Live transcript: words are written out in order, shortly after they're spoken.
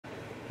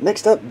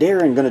Next up,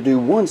 Darren going to do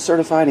 1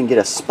 certified and get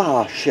a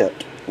spa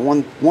shipped.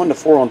 1 to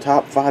 4 on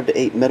top, 5 to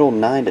 8 middle,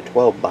 9 to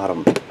 12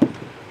 bottom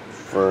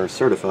for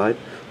certified.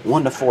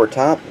 1 to 4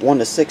 top, 1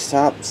 to 6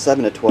 top,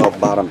 7 to 12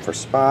 bottom for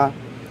spa.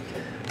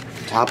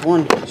 Top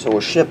one, so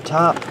we'll ship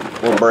top,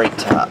 we'll break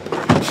top.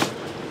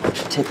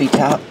 Tippy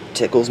top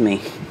tickles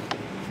me.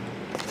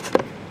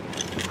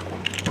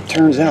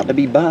 Turns out to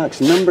be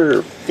box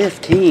number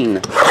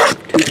 15,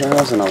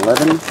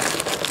 2011,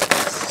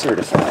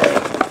 certified.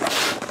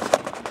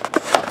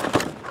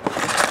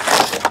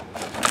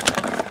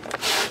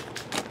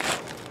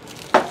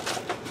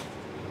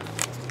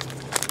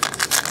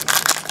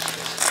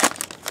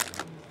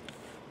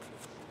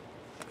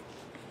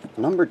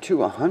 Number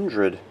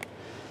 200,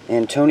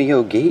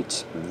 Antonio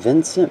Gates,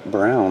 Vincent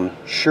Brown,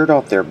 shirt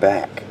off their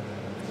back.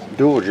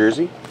 Dual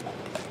jersey.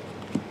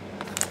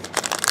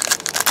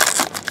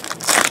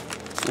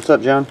 What's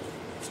up, John?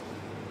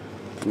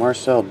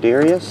 Marcel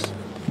Darius.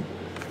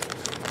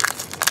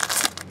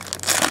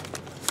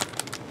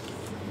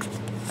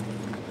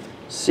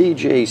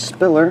 CJ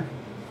Spiller,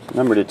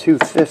 number to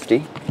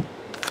 250.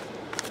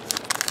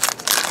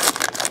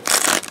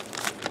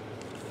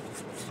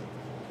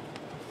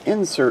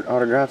 Insert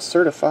autograph,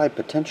 certified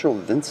potential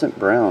Vincent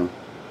Brown.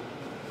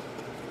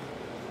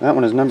 That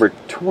one is number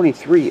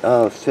 23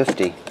 of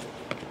 50.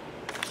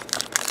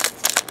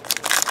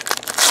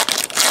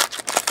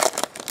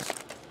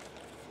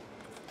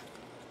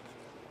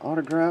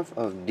 Autograph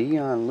of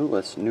Dion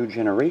Lewis, New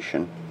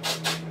Generation.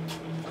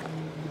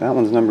 That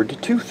one's numbered to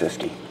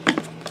 250.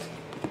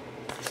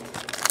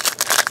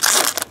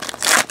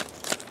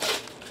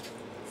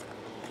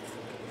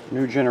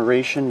 New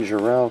Generation,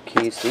 Jarrell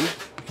Casey.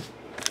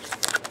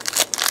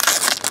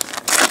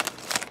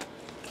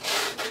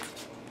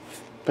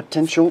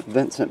 Potential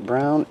Vincent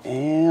Brown,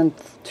 and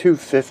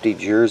 250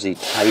 jersey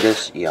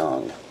Titus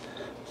Young.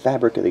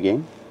 Fabric of the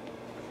game.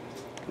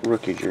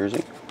 Rookie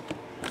jersey.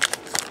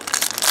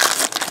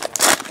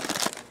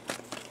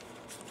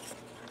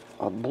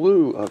 A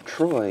blue of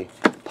Troy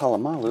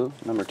Polamalu,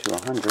 number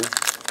 200.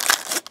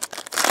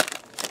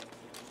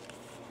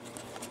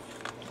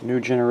 New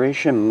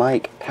Generation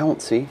Mike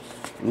Pouncey,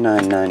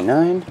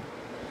 999.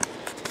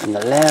 And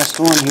the last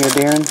one here,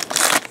 Darren,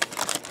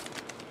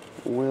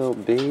 will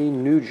be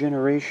New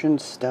Generation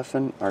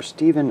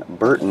Stephen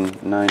Burton,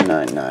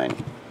 999.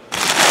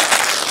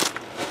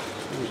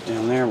 Who's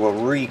down there? We'll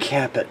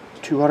recap it.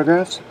 2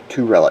 autographs,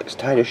 2 relics.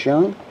 Titus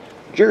Young,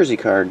 jersey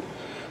card.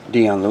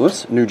 Dion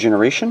Lewis, New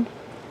Generation.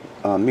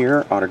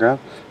 Mirror autograph,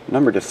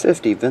 number to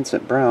 50,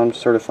 Vincent Brown,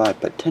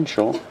 certified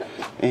potential,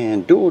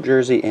 and dual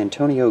jersey,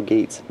 Antonio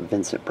Gates,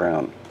 Vincent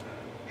Brown.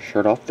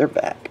 Shirt off their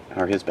back,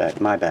 or his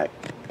back, my back.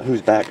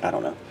 Whose back? I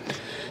don't know.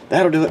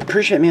 That'll do it.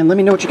 Appreciate it, man. Let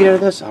me know what you get out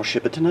of this. I'll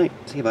ship it tonight.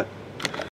 See you, bud.